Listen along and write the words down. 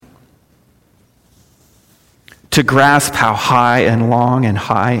to grasp how high and long and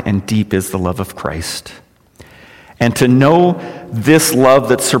high and deep is the love of Christ, and to know this love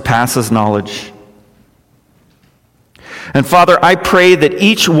that surpasses knowledge. And Father, I pray that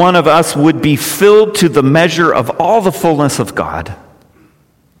each one of us would be filled to the measure of all the fullness of God.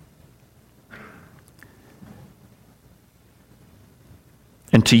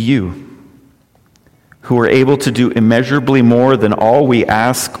 And to you, who are able to do immeasurably more than all we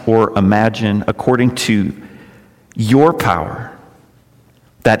ask or imagine, according to your power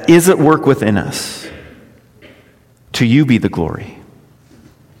that is at work within us, to you be the glory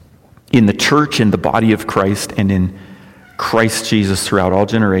in the church, in the body of Christ, and in Christ Jesus throughout all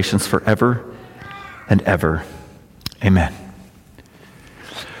generations, forever and ever. Amen.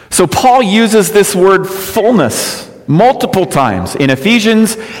 So Paul uses this word fullness multiple times in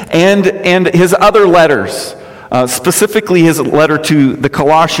Ephesians and his other letters, specifically his letter to the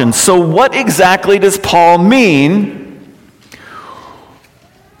Colossians. So what exactly does Paul mean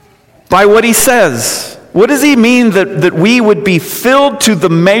by what he says? What does he mean that we would be filled to the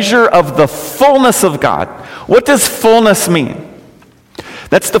measure of the fullness of God? What does fullness mean?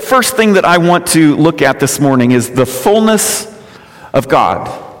 That's the first thing that I want to look at this morning, is the fullness of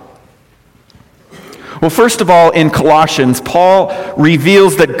God. Well, first of all, in Colossians, Paul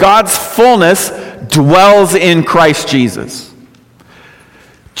reveals that God's fullness dwells in Christ Jesus.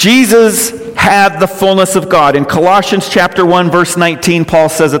 Jesus had the fullness of God. In Colossians chapter 1, verse 19, Paul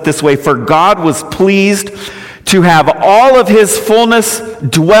says it this way: "For God was pleased to have all of his fullness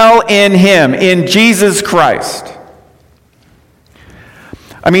dwell in him," in Jesus Christ.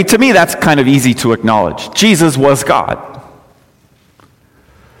 I mean, to me, that's kind of easy to acknowledge. Jesus was God.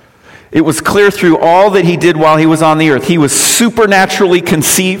 It was clear through all that he did while he was on the earth. He was supernaturally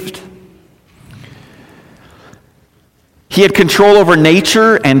conceived. He had control over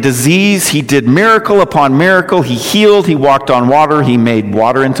nature and disease. He did miracle upon miracle. He healed. He walked on water. He made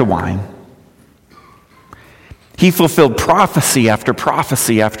water into wine. He fulfilled prophecy after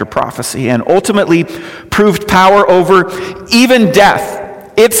prophecy after prophecy, and ultimately proved power over even death.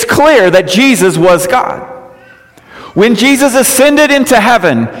 It's clear that Jesus was God. When Jesus ascended into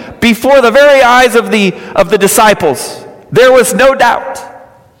heaven before the very eyes of the disciples, there was no doubt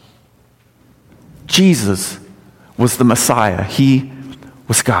Jesus was the Messiah. He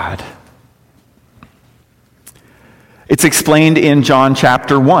was God. It's explained in John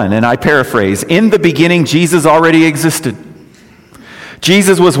chapter 1, and I paraphrase: "In the beginning, Jesus already existed.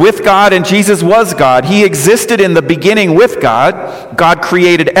 Jesus was with God, and Jesus was God. He existed in the beginning with God. God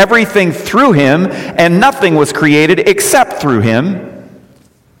created everything through him, and nothing was created except through him.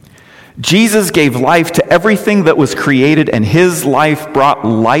 Jesus gave life to everything that was created, and his life brought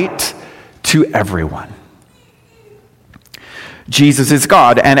light to everyone." Jesus is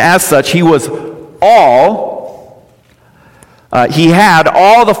God, and as such, he was he had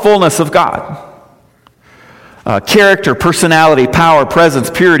all the fullness of God. Character, personality, power, presence,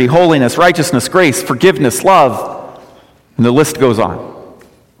 purity, holiness, righteousness, grace, forgiveness, love, and the list goes on.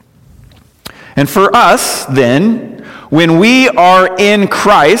 And for us, then, when we are in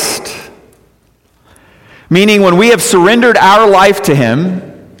Christ, meaning when we have surrendered our life to him,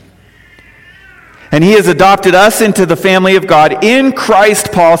 and he has adopted us into the family of God, in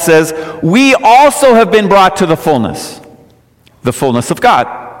Christ, Paul says, we also have been brought to the fullness of God.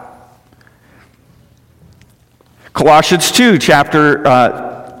 Colossians 2, chapter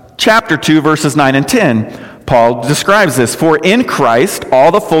 2, verses 9 and 10, Paul describes this: "For in Christ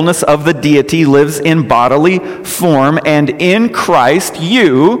all the fullness of the deity lives in bodily form, and in Christ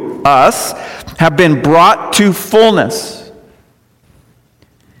you, us, have been brought to fullness.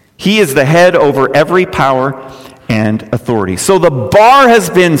 He is the head over every power and authority." So the bar has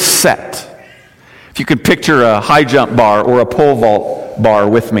been set. If you could picture a high jump bar or a pole vault bar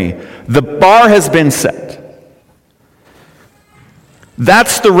with me, the bar has been set.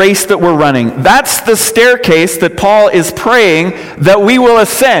 That's the race that we're running. That's the staircase that Paul is praying that we will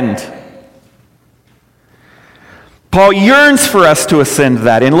ascend. Paul yearns for us to ascend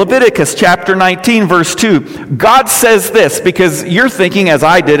that. In Leviticus chapter 19, verse 2, God says this, because you're thinking, as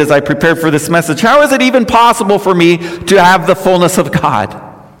I did as I prepared for this message, how is it even possible for me to have the fullness of God?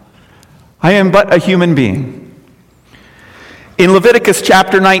 I am but a human being. In Leviticus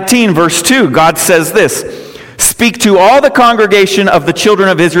chapter 19, verse 2, God says this: "Speak to all the congregation of the children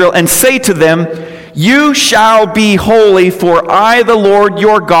of Israel and say to them, you shall be holy, for I, the Lord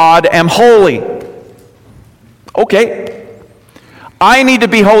your God, am holy." Okay. I need to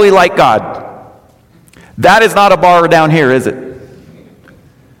be holy like God. That is not a bar down here, is it?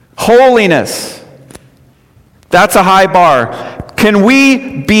 Holiness. That's a high bar. Can we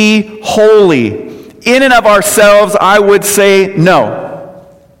be holy in and of ourselves, I would say no.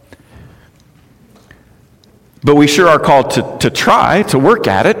 But we sure are called to try, to work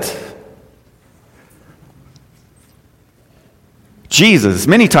at it. Jesus,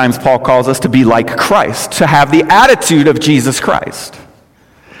 many times Paul calls us to be like Christ, to have the attitude of Jesus Christ.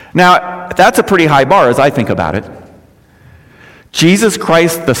 Now, that's a pretty high bar as I think about it. Jesus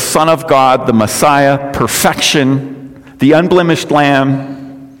Christ, the Son of God, the Messiah, perfection, the unblemished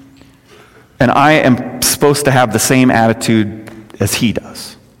Lamb, and I am supposed to have the same attitude as he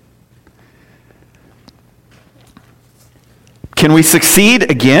does. Can we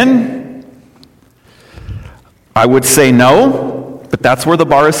succeed again? I would say no, but that's where the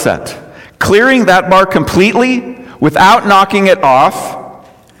bar is set. Clearing that bar completely without knocking it off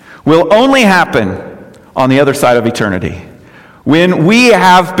will only happen on the other side of eternity. When we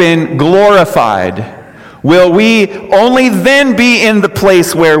have been glorified, will we only then be in the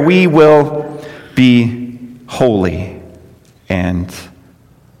place where we will be holy and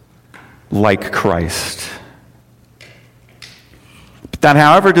like Christ. But that,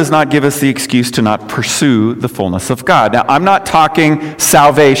 however, does not give us the excuse to not pursue the fullness of God. Now, I'm not talking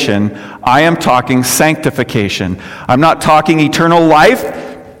salvation. I am talking sanctification. I'm not talking eternal life.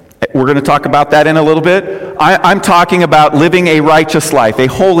 We're going to talk about that in a little bit. I'm talking about living a righteous life, a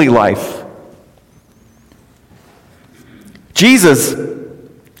holy life. Jesus,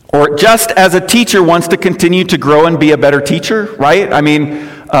 or just as a teacher, wants to continue to grow and be a better teacher, right? I mean,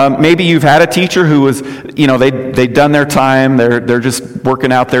 maybe you've had a teacher who was, they've done their time, they're just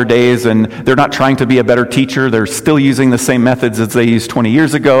working out their days, and they're not trying to be a better teacher. They're still using the same methods as they used 20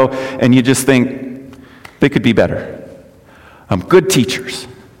 years ago, and you just think they could be better. Good teachers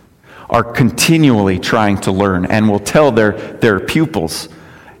are continually trying to learn and will tell their pupils.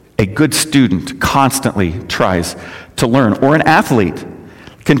 A good student constantly tries to learn. Or an athlete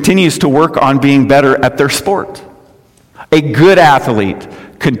continues to work on being better at their sport. A good athlete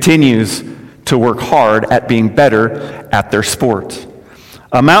continues to work hard at being better at their sport.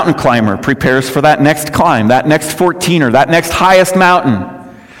 A mountain climber prepares for that next climb, that next 14er, that next highest mountain.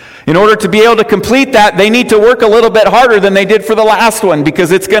 In order to be able to complete that, they need to work a little bit harder than they did for the last one,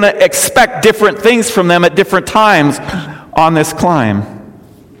 because it's going to expect different things from them at different times on this climb.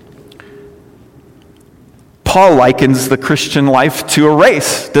 Paul likens the Christian life to a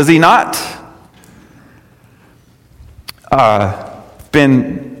race, does he not?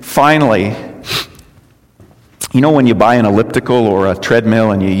 Finally, when you buy an elliptical or a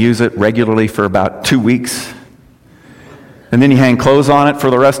treadmill and you use it regularly for about 2 weeks, and then you hang clothes on it for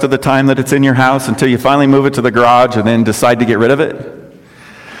the rest of the time that it's in your house until you finally move it to the garage and then decide to get rid of it?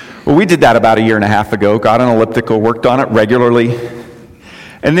 Well, we did that about 1.5 years ago, got an elliptical, worked on it regularly.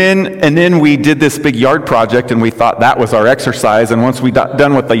 And then we did this big yard project, and we thought that was our exercise. And once we got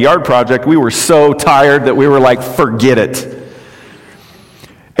done with the yard project, we were so tired that we were like, forget it.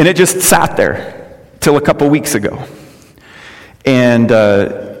 And it just sat there till a couple weeks ago. And,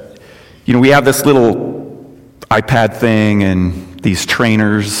 we have this little iPad thing and these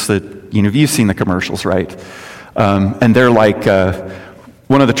trainers that, you've seen the commercials, right? And they're like,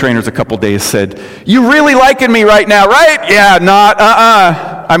 one of the trainers a couple days said, "You really liking me right now, right?" "Yeah, not,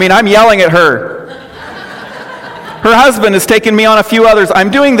 I'm yelling at her. Her husband has taken me on a few others.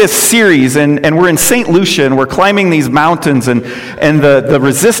 I'm doing this series, and we're in St. Lucia, and we're climbing these mountains, and the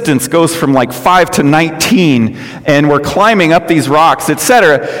resistance goes from like 5 to 19, and we're climbing up these rocks,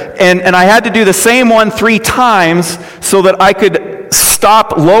 etc. And I had to do the same one 3 times so that I could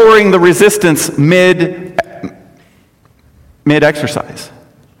stop lowering the resistance mid-exercise.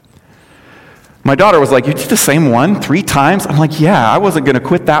 My daughter was like, "You did the same one 3 times?" I'm like, "Yeah, I wasn't going to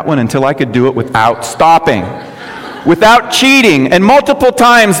quit that one until I could do it without stopping, without cheating." And multiple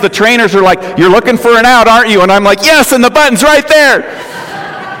times the trainers are like, "You're looking for an out, aren't you?" And I'm like, "Yes, and the button's right there."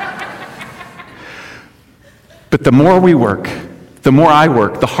 But the more we work, the more I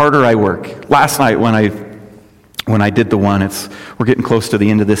work, the harder I work. Last night when I did the one, we're getting close to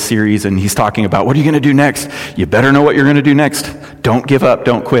the end of this series, and he's talking about, what are you going to do next? You better know what you're going to do next. Don't give up,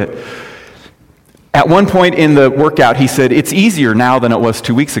 don't quit. At one point in the workout, he said, "It's easier now than it was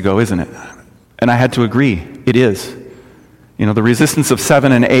 2 weeks ago, isn't it?" And I had to agree. It is. The resistance of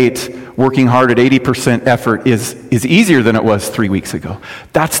 7 and 8, working hard at 80% effort is easier than it was 3 weeks ago.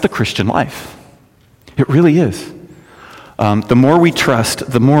 That's the Christian life. It really is. The more we trust,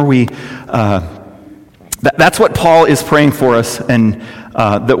 the more we... That's what Paul is praying for us, and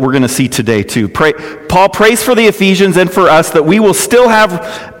that we're going to see today too. Paul prays for the Ephesians and for us that we will still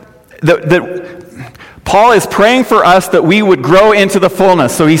have... Paul is praying for us that we would grow into the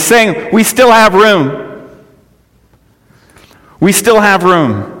fullness. So he's saying we still have room. We still have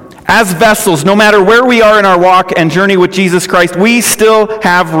room. as vessels, no matter where we are in our walk and journey with Jesus Christ, we still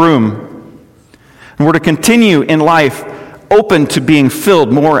have room. And we're to continue in life open to being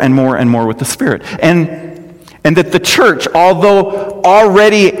filled more and more and more with the Spirit. And that the church, although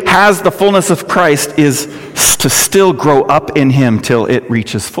already has the fullness of Christ, is to still grow up in Him till it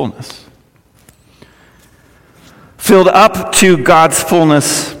reaches fullness. Filled up to God's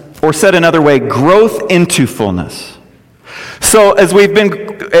fullness, or said another way, growth into fullness. So as we've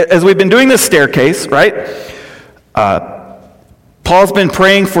been doing this staircase, right? Paul's been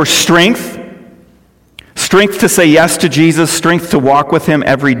praying for strength to say yes to Jesus, strength to walk with Him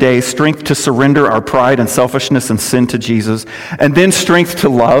every day, strength to surrender our pride and selfishness and sin to Jesus, and then strength to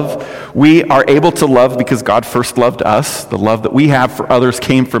love. We are able to love because God first loved us. The love that we have for others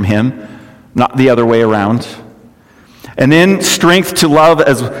came from Him, not the other way around. And then strength to love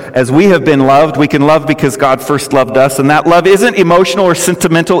as we have been loved. We can love because God first loved us, and that love isn't emotional or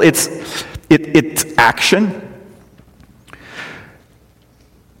sentimental, it's action.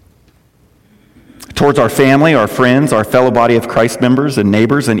 Towards our family, our friends, our fellow body of Christ members and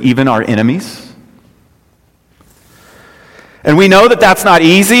neighbors, and even our enemies. And we know that that's not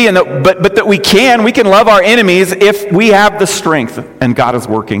easy, but that we can love our enemies if we have the strength, and God is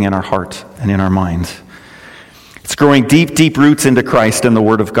working in our heart and in our minds. It's growing deep, deep roots into Christ and the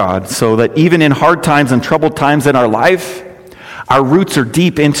Word of God, so that even in hard times and troubled times in our life, our roots are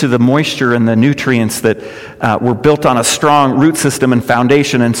deep into the moisture and the nutrients that were built on a strong root system and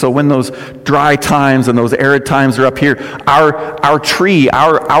foundation. And so when those dry times and those arid times are up here, our tree,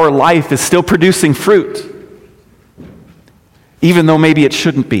 our life is still producing fruit, even though maybe it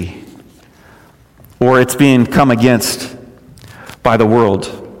shouldn't be, or it's being come against by the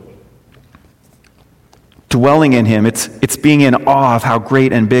world. Dwelling in Him, it's being in awe of how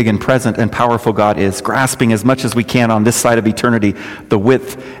great and big and present and powerful God is, grasping as much as we can on this side of eternity the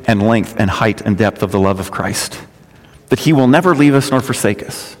width and length and height and depth of the love of Christ, that He will never leave us nor forsake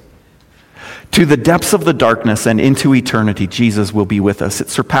us. To the depths of the darkness and into eternity, Jesus will be with us. It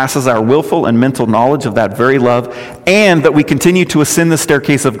surpasses our willful and mental knowledge of that very love, and that we continue to ascend the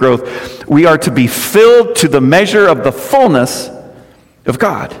staircase of growth. We are to be filled to the measure of the fullness of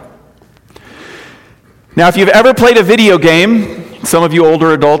God. Now, if you've ever played a video game, some of you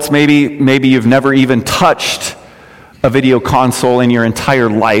older adults, maybe you've never even touched a video console in your entire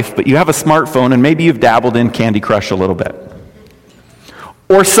life, but you have a smartphone and maybe you've dabbled in Candy Crush a little bit.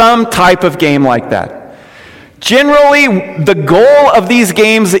 Or some type of game like that. Generally, the goal of these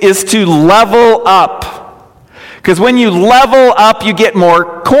games is to level up. Because when you level up, you get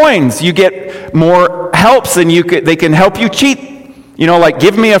more coins, you get more helps, and they can help you cheat. You know, like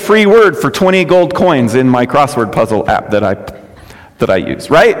give me a free word for 20 gold coins in my crossword puzzle app that I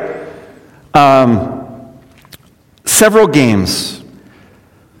use, right? Several games.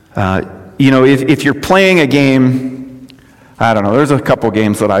 If you're playing a game, I don't know, there's a couple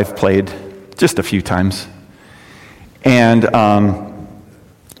games that I've played just a few times. And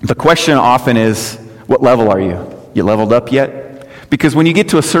the question often is, what level are you? You leveled up yet? Because when you get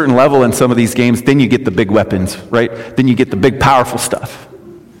to a certain level in some of these games, then you get the big weapons, right? Then you get the big powerful stuff.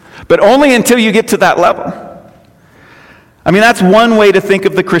 But only until you get to that level. I mean, that's one way to think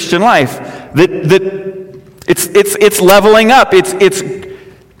of the Christian life. That it's leveling up. It's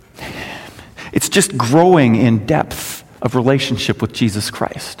just growing in depth of relationship with Jesus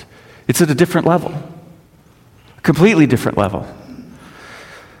Christ. It's at a different level. A completely different level.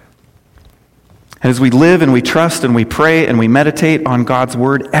 And as we live and we trust and we pray and we meditate on God's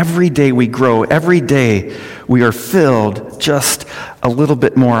Word, every day we grow. Every day we are filled just a little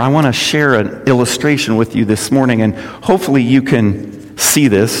bit more. I want to share an illustration with you this morning, and hopefully you can see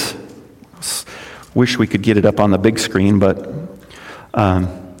this. Wish we could get it up on the big screen, but...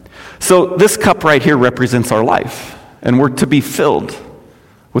 So this cup right here represents our life, and we're to be filled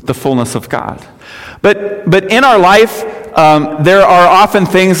with the fullness of God. But in our life, there are often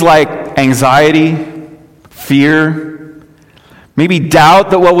things like anxiety, fear, maybe doubt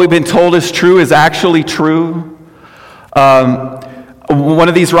that what we've been told is true is actually true. One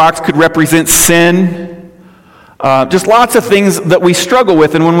of these rocks could represent sin. Just lots of things that we struggle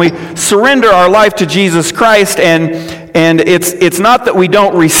with. And when we surrender our life to Jesus Christ, and it's not that we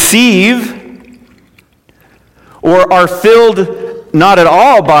don't receive or are filled not at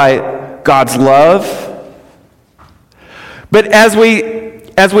all by God's love, but as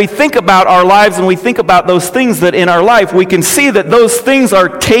we think about our lives and we think about those things that in our life, we can see that those things are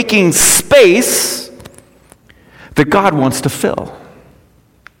taking space that God wants to fill.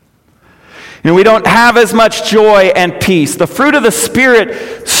 You know, we don't have as much joy and peace. The fruit of the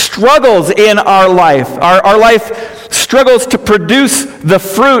Spirit struggles in our life. Our life struggles to produce the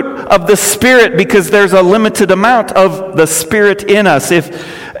fruit of the Spirit because there's a limited amount of the Spirit in us.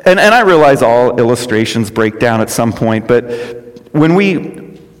 And I realize all illustrations break down at some point, but when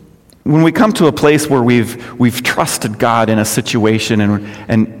we come to a place where we've trusted God in a situation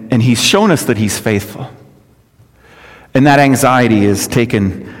and He's shown us that He's faithful, and that anxiety is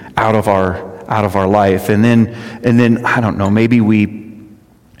taken out of our life, and then I don't know, maybe we've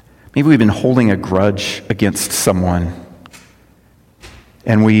been holding a grudge against someone,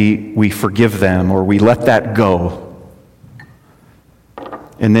 and we forgive them or we let that go,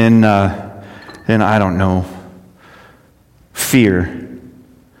 and then I don't know, fear.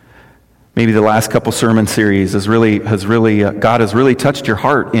 Maybe the last couple sermon series God has really touched your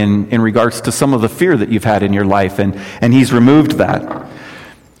heart in regards to some of the fear that you've had in your life, and He's removed that.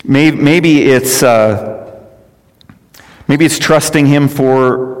 Maybe it's trusting Him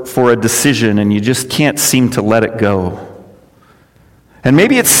for a decision, and you just can't seem to let it go. And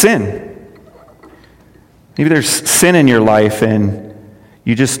maybe it's sin. Maybe there's sin in your life, and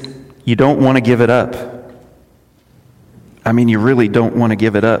you don't want to give it up. I mean, you really don't want to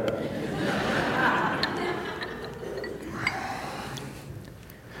give it up.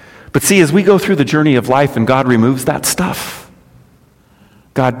 But see, as we go through the journey of life and God removes that stuff,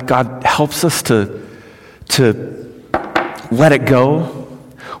 God helps us to let it go.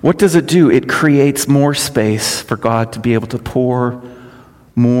 What does it do? It creates more space for God to be able to pour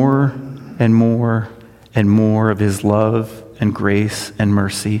more and more and more of His love and grace and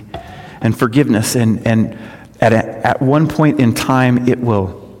mercy and forgiveness. And at one point in time, it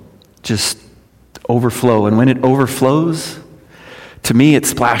will just overflow. And when it overflows, to me, it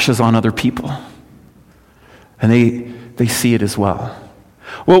splashes on other people, and they see it as well.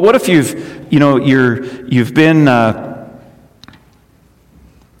 Well, what if you've been? Let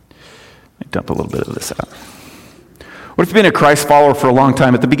me dump a little bit of this out. What if you've been a Christ follower for a long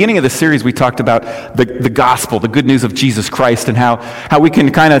time? At the beginning of the series, we talked about the gospel, the good news of Jesus Christ, and how we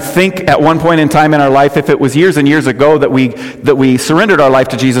can kind of think at one point in time in our life, if it was years and years ago that we surrendered our life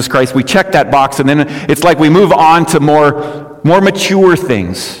to Jesus Christ, we checked that box, and then it's like we move on to more mature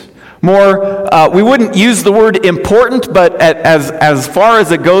things. We wouldn't use the word important, but as far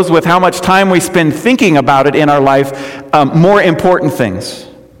as it goes with how much time we spend thinking about it in our life, more important things.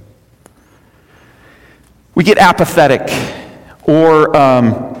 We get apathetic, or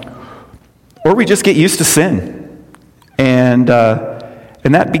we just get used to sin, and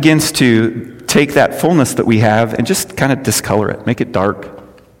that begins to take that fullness that we have and just kind of discolor it, make it dark.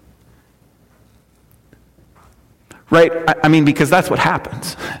 Right? I mean, because that's what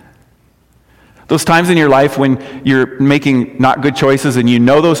happens. Those times in your life when you're making not good choices and you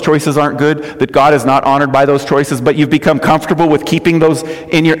know those choices aren't good, that God is not honored by those choices, but you've become comfortable with keeping those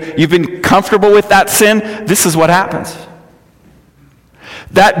you've been comfortable with that sin, this is what happens.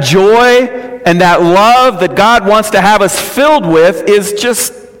 That joy and that love that God wants to have us filled with is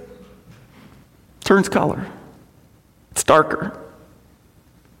just turns color. It's darker.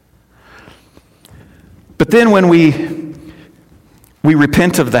 But then when we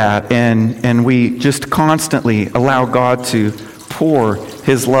repent of that and we just constantly allow God to pour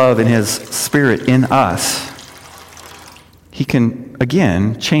His love and His Spirit in us, He can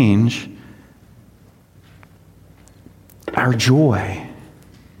again change our joy.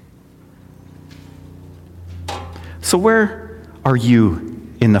 So where are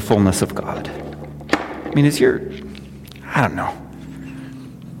you in the fullness of God? I mean, I don't know.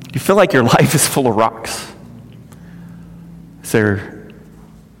 You feel like your life is full of rocks? Is there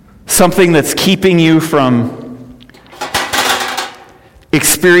something that's keeping you from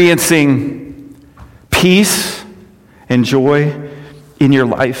experiencing peace and joy in your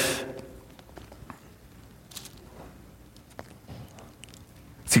life?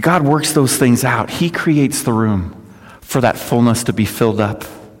 See, God works those things out. He creates the room for that fullness to be filled up.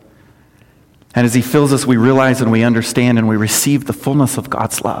 And as He fills us, we realize and we understand and we receive the fullness of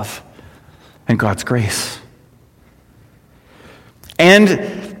God's love and God's grace.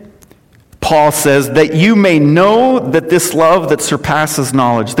 And Paul says that you may know that this love that surpasses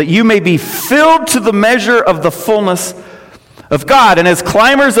knowledge, that you may be filled to the measure of the fullness of God. And as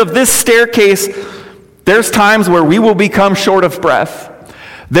climbers of this staircase, there's times where we will become short of breath.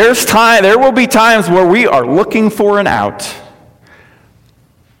 There will be times where we are looking for an out.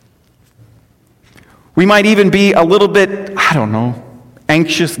 We might even be a little bit,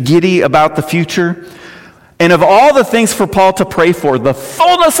 anxious, giddy about the future. And of all the things for Paul to pray for, the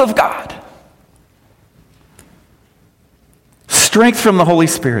fullness of God, strength from the Holy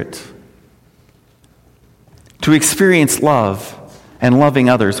Spirit, to experience love and loving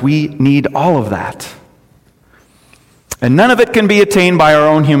others, we need all of that. And none of it can be attained by our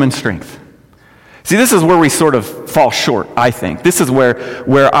own human strength. See, this is where we sort of fall short, I think. This is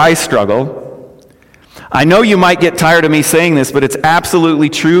where I struggle. I know you might get tired of me saying this, but it's absolutely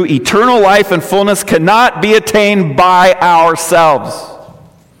true. Eternal life and fullness cannot be attained by ourselves.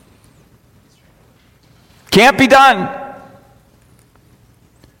 Can't be done.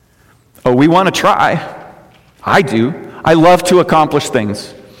 Oh, we want to try. I do. I love to accomplish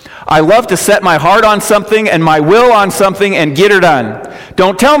things. I love to set my heart on something and my will on something and get her done.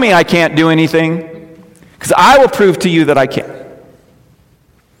 Don't tell me I can't do anything, because I will prove to you that I can.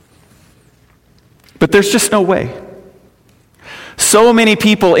 But there's just no way. So many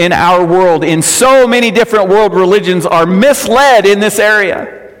people in our world, in so many different world religions, are misled in this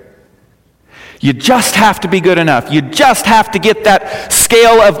area. You just have to be good enough. You just have to get that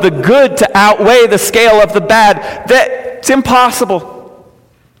scale of the good to outweigh the scale of the bad. That's impossible.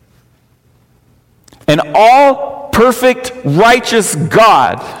 An all perfect, righteous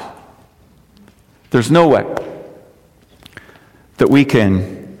God, there's no way that we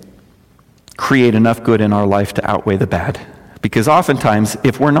can create enough good in our life to outweigh the bad. Because oftentimes,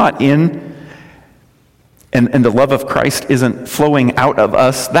 if we're not in and the love of Christ isn't flowing out of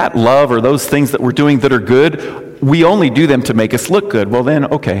us, that love or those things that we're doing that are good, we only do them to make us look good. Well then,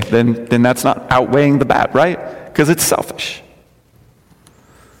 okay, then that's not outweighing the bad, right? Because it's selfish.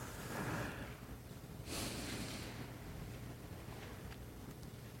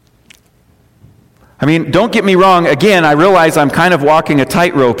 I mean, don't get me wrong. Again, I realize I'm kind of walking a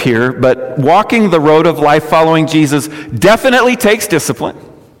tightrope here, but walking the road of life following Jesus definitely takes discipline.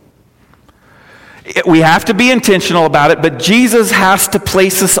 We have to be intentional about it, but Jesus has to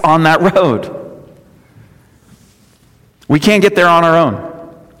place us on that road. We can't get there on our own.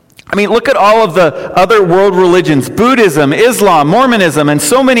 I mean, look at all of the other world religions, Buddhism, Islam, Mormonism, and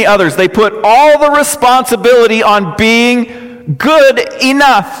so many others. They put all the responsibility on being good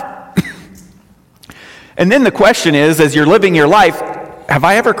enough. And then the question is, as you're living your life, have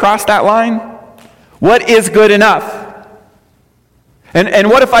I ever crossed that line? What is good enough? And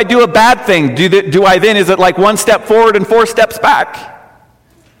what if I do a bad thing? Is it like one step forward and 4 steps back?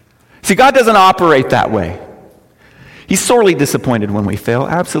 See, God doesn't operate that way. He's sorely disappointed when we fail.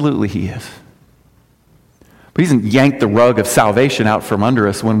 Absolutely he is. But he doesn't yank the rug of salvation out from under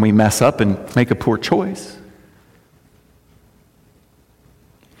us when we mess up and make a poor choice.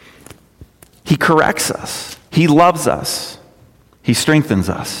 He corrects us. He loves us. He strengthens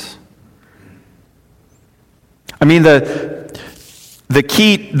us. I mean, the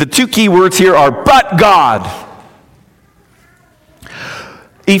 2 key words here are but God.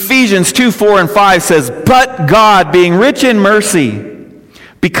 Ephesians 2, 4, and 5 says, but God, being rich in mercy,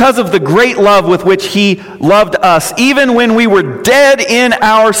 because of the great love with which he loved us, even when we were dead in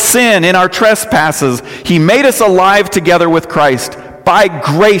our sin, in our trespasses, he made us alive together with Christ. By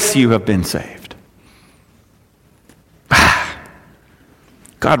grace you have been saved.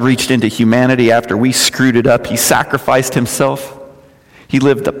 God reached into humanity after we screwed it up. He sacrificed himself. He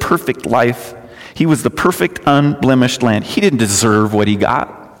lived the perfect life. He was the perfect, unblemished lamb. He didn't deserve what he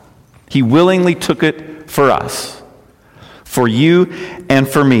got. He willingly took it for us, for you and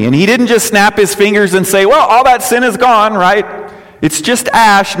for me. And he didn't just snap his fingers and say, well, all that sin is gone, right? It's just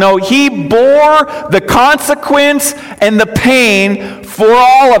ash. No, he bore the consequence and the pain for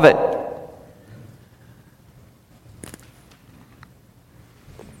all of it.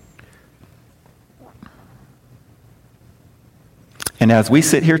 And as we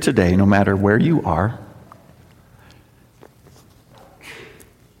sit here today, no matter where you are,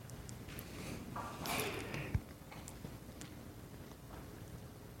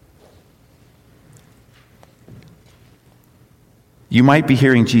 you might be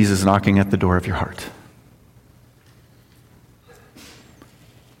hearing Jesus knocking at the door of your heart,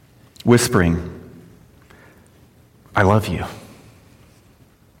 whispering, I love you.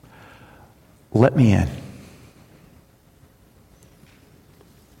 Let me in.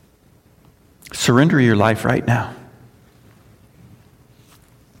 Surrender your life right now.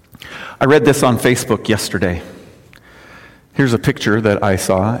 I read this on Facebook yesterday. Here's a picture that I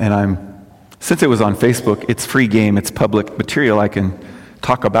saw, and since it was on Facebook, it's free game, it's public material, I can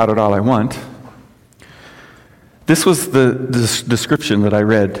talk about it all I want. This was the description that I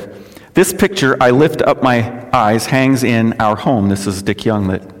read. This picture, I lift up my eyes, hangs in our home. This is Dick Young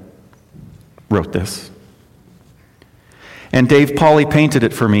that wrote this. And Dave Pauly painted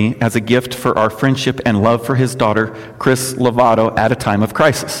it for me as a gift for our friendship and love for his daughter, Chris Lovato, at a time of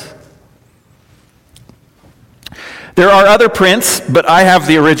crisis. There are other prints, but I have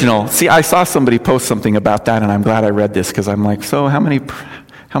the original. See, I saw somebody post something about that, and I'm glad I read this, because I'm like, so how many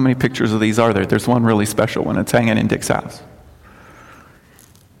How many pictures of these are there? There's one really special one. It's hanging in Dick's house.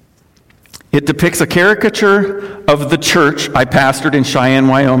 It depicts a caricature of the church I pastored in Cheyenne,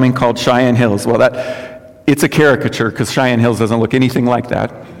 Wyoming called Cheyenne Hills. Well, it's a caricature because Cheyenne Hills doesn't look anything like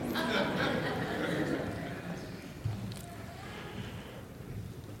that.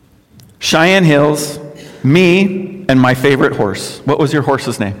 Cheyenne Hills, me, and my favorite horse. What was your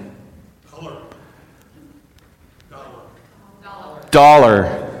horse's name?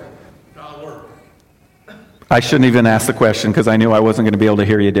 Dollar. I shouldn't even ask the question because I knew I wasn't going to be able to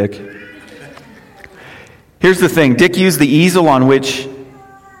hear you, Dick. Here's the thing. Dick used the easel on which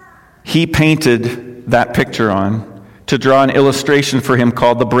he painted that picture on to draw an illustration for him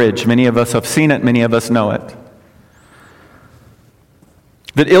called the bridge. Many of us have seen it. Many of us know it.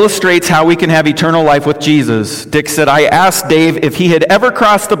 That illustrates how we can have eternal life with Jesus. Dick said, I asked Dave if he had ever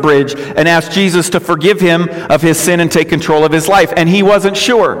crossed the bridge and asked Jesus to forgive him of his sin and take control of his life, and he wasn't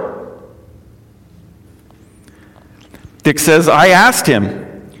sure. Dick says, I asked him,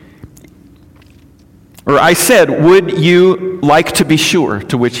 or I said, would you like to be sure?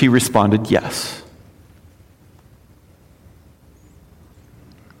 To which he responded, yes.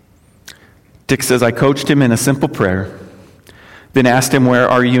 Dick says, I coached him in a simple prayer, then asked him, where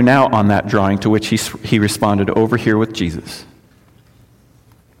are you now on that drawing? To which he responded, over here with Jesus.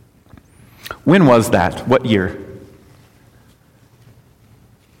 When was that? What year?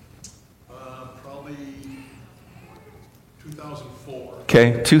 Probably 2004.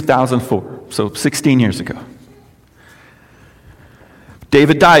 Okay, 2004, so 16 years ago.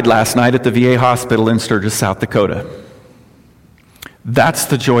 David died last night at the VA hospital in Sturgis, South Dakota. That's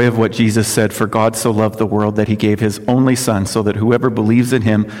the joy of what Jesus said, for God so loved the world that he gave his only son so that whoever believes in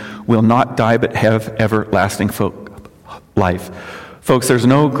him will not die but have everlasting life. Folks, there's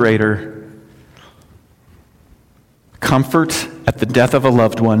no greater comfort at the death of a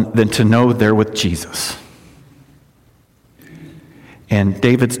loved one than to know they're with Jesus. And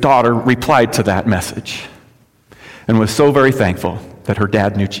David's daughter replied to that message and was so very thankful that her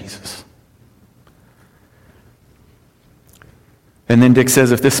dad knew Jesus. And then Dick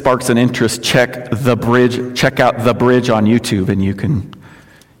says, if this sparks an interest, check out The Bridge on YouTube, and you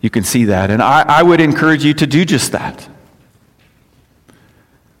can see that. And I would encourage you to do just that.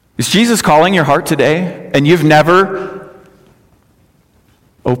 Is Jesus calling your heart today, and you've never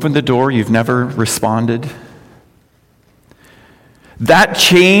opened the door, you've never responded? That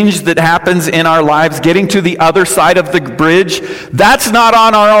change that happens in our lives, getting to the other side of the bridge, that's not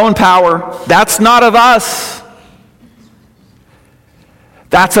on our own power. That's not of us.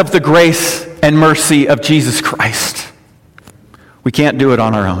 That's of the grace and mercy of Jesus Christ. We can't do it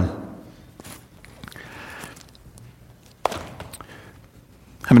on our own. I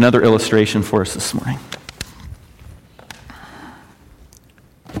have another illustration for us this morning.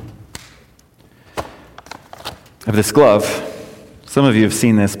 I have this glove. Some of you have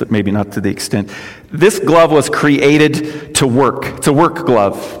seen this, but maybe not to the extent. This glove was created to work. It's a work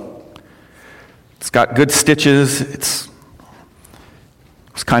glove. It's got good stitches. It's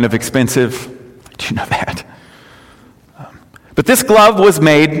kind of expensive. Do you know that? But this glove was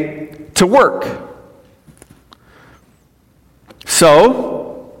made to work.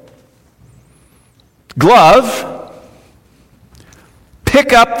 So, glove,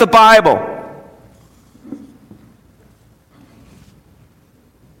 pick up the Bible.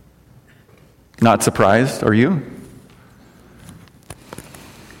 Not surprised, are you?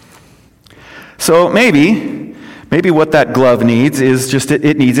 So maybe what that glove needs is just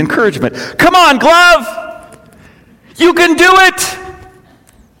it needs encouragement. Come on, glove! You can do it!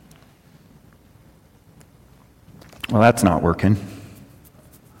 Well, that's not working.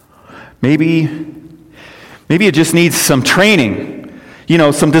 Maybe it just needs some training,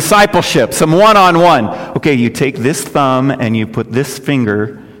 some discipleship, some one-on-one. Okay, you take this thumb and you put this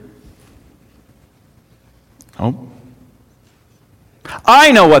finger. Oh.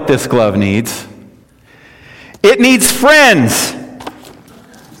 I know what this glove needs. It needs friends.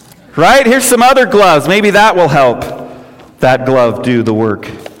 Right? Here's some other gloves. Maybe that will help that glove do the work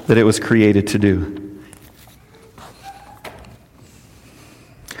that it was created to do.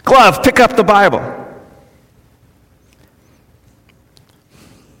 Glove, pick up the Bible.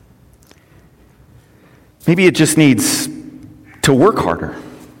 Maybe it just needs to work harder.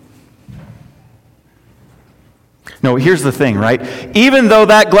 No, here's the thing, right? Even though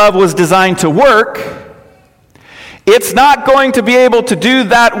that glove was designed to work, it's not going to be able to do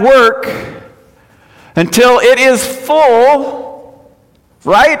that work until it is full,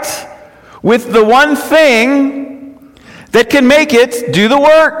 right? With the one thing that can make it do the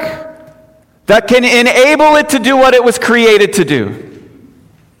work, that can enable it to do what it was created to do.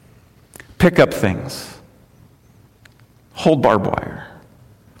 pick up things, hold barbed wire,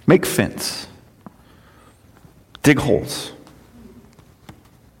 make fence, dig holes.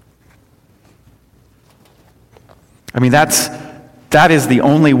 I mean, that is the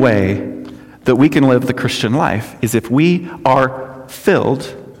only way that we can live the Christian life, is if we are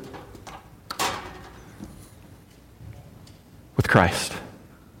filled with Christ.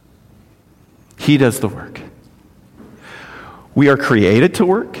 He does the work. We are created to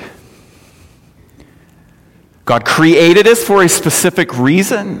work. God created us for a specific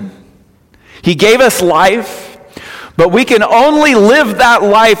reason. He gave us life. But we can only live that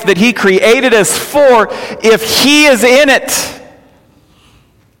life that He created us for if He is in it.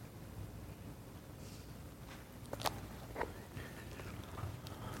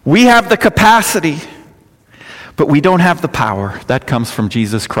 We have the capacity, but we don't have the power. That comes from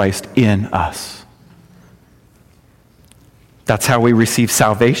Jesus Christ in us. That's how we receive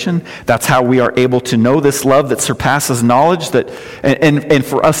salvation. That's how we are able to know this love that surpasses knowledge, and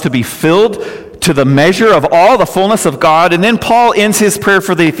for us to be filled to the measure of all the fullness of God. And then Paul ends his prayer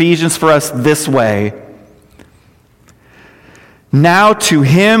for the Ephesians for us this way. Now to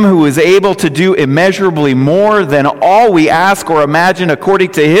Him who is able to do immeasurably more than all we ask or imagine,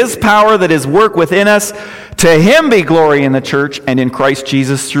 according to His power that is work within us, to Him be glory in the church and in Christ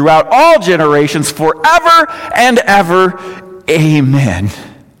Jesus throughout all generations, forever and ever. Amen.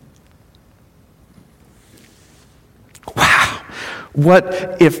 Wow.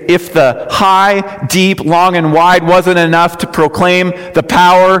 What if the high, deep, long, and wide wasn't enough to proclaim the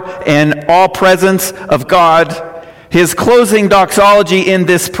power and all presence of God? His closing doxology in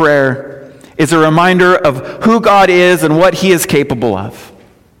this prayer is a reminder of who God is and what He is capable of.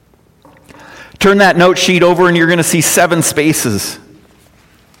 Turn that note sheet over and you're going to see 7 spaces.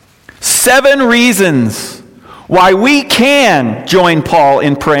 7 reasons why we can join Paul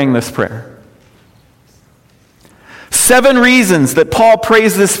in praying this prayer. 7 reasons that Paul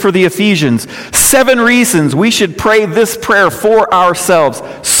prays this for the Ephesians. 7 reasons we should pray this prayer for ourselves.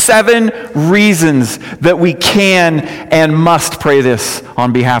 7 reasons that we can and must pray this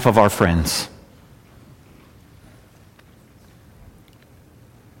on behalf of our friends.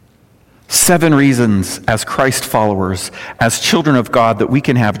 7 reasons as Christ followers, as children of God, that we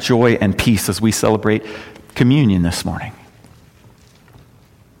can have joy and peace as we celebrate communion this morning.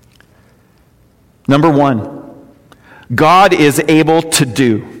 Number 1. God is able to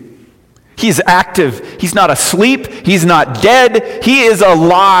do. He's active. He's not asleep. He's not dead. He is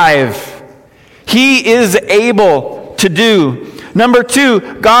alive. He is able to do. Number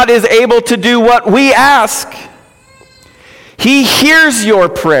 2, God is able to do what we ask. He hears your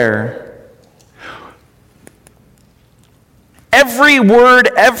prayer. Every word,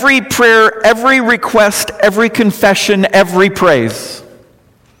 every prayer, every request, every confession, every praise.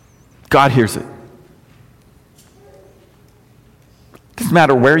 God hears it. Doesn't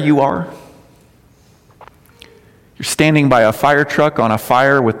matter where you are. You're standing by a fire truck on a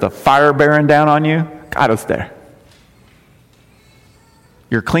fire with the fire bearing down on you. God is there.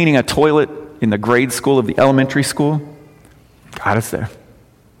 You're cleaning a toilet in the grade school of the elementary school. God is there.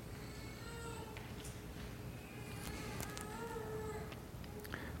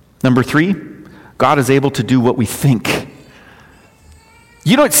 Number 3, God is able to do what we think.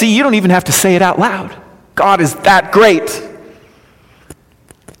 You don't even have to say it out loud. God is that great.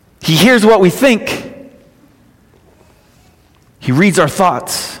 He hears what we think. He reads our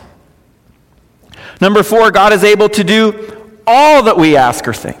thoughts. Number 4, God is able to do all that we ask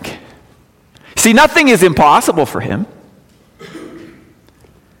or think. See, nothing is impossible for Him.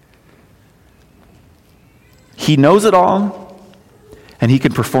 He knows it all, and He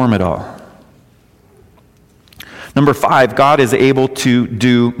can perform it all. Number 5, God is able to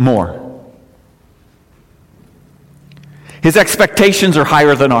do more. His expectations are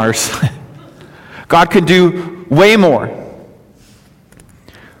higher than ours. God can do way more.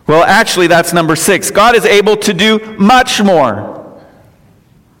 Well, actually, that's number 6. God is able to do much more.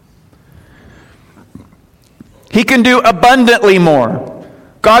 He can do abundantly more.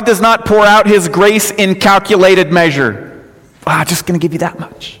 God does not pour out His grace in calculated measure. I'm just going to give you that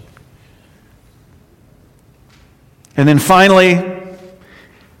much. And then finally,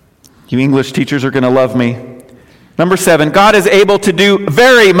 you English teachers are going to love me. Number 7, God is able to do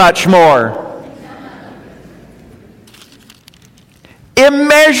very much more.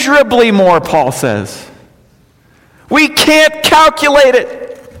 Immeasurably more, Paul says. We can't calculate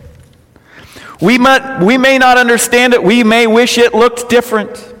it. We may not understand it. We may wish it looked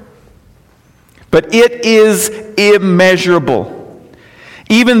different. But it is immeasurable.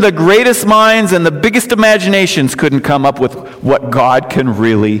 Even the greatest minds and the biggest imaginations couldn't come up with what God can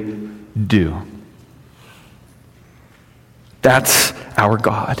really do. That's our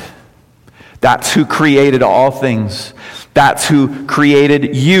God. That's who created all things. That's who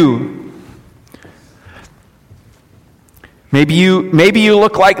created you. Maybe you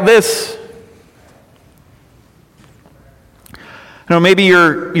look like this. Maybe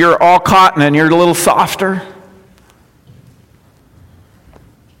you're all cotton and you're a little softer.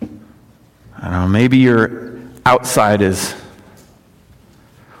 I don't know, maybe your outside is,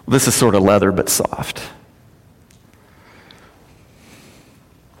 well, this is sort of leather but soft.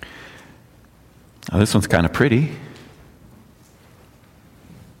 Oh, this one's kind of pretty.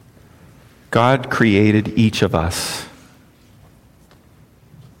 God created each of us.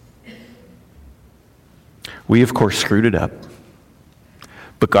 We, of course, screwed it up.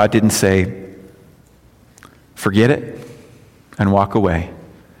 But God didn't say, forget it and walk away.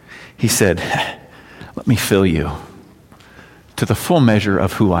 He said, let me fill you to the full measure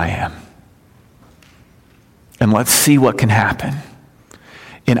of who I am. And let's see what can happen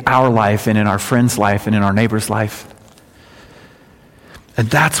in our life and in our friend's life and in our neighbor's life. And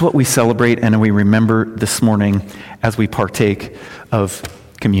that's what we celebrate and we remember this morning as we partake of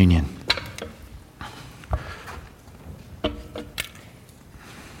communion.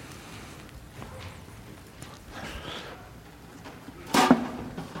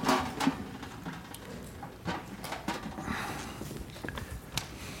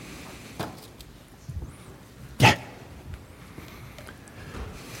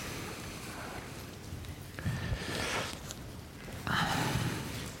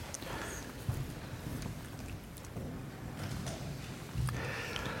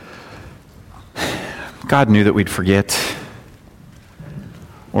 God knew that we'd forget,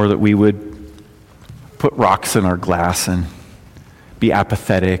 or that we would put rocks in our glass and be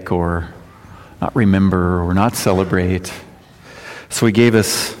apathetic or not remember or not celebrate. So he gave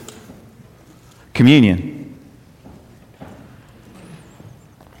us communion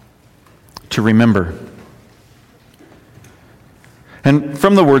to remember. And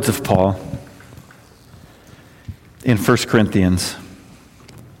from the words of Paul in 1 Corinthians,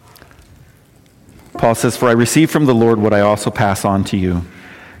 Paul says, "For I received from the Lord what I also pass on to you.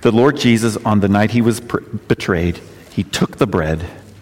 The Lord Jesus, on the night he was betrayed, he took the bread,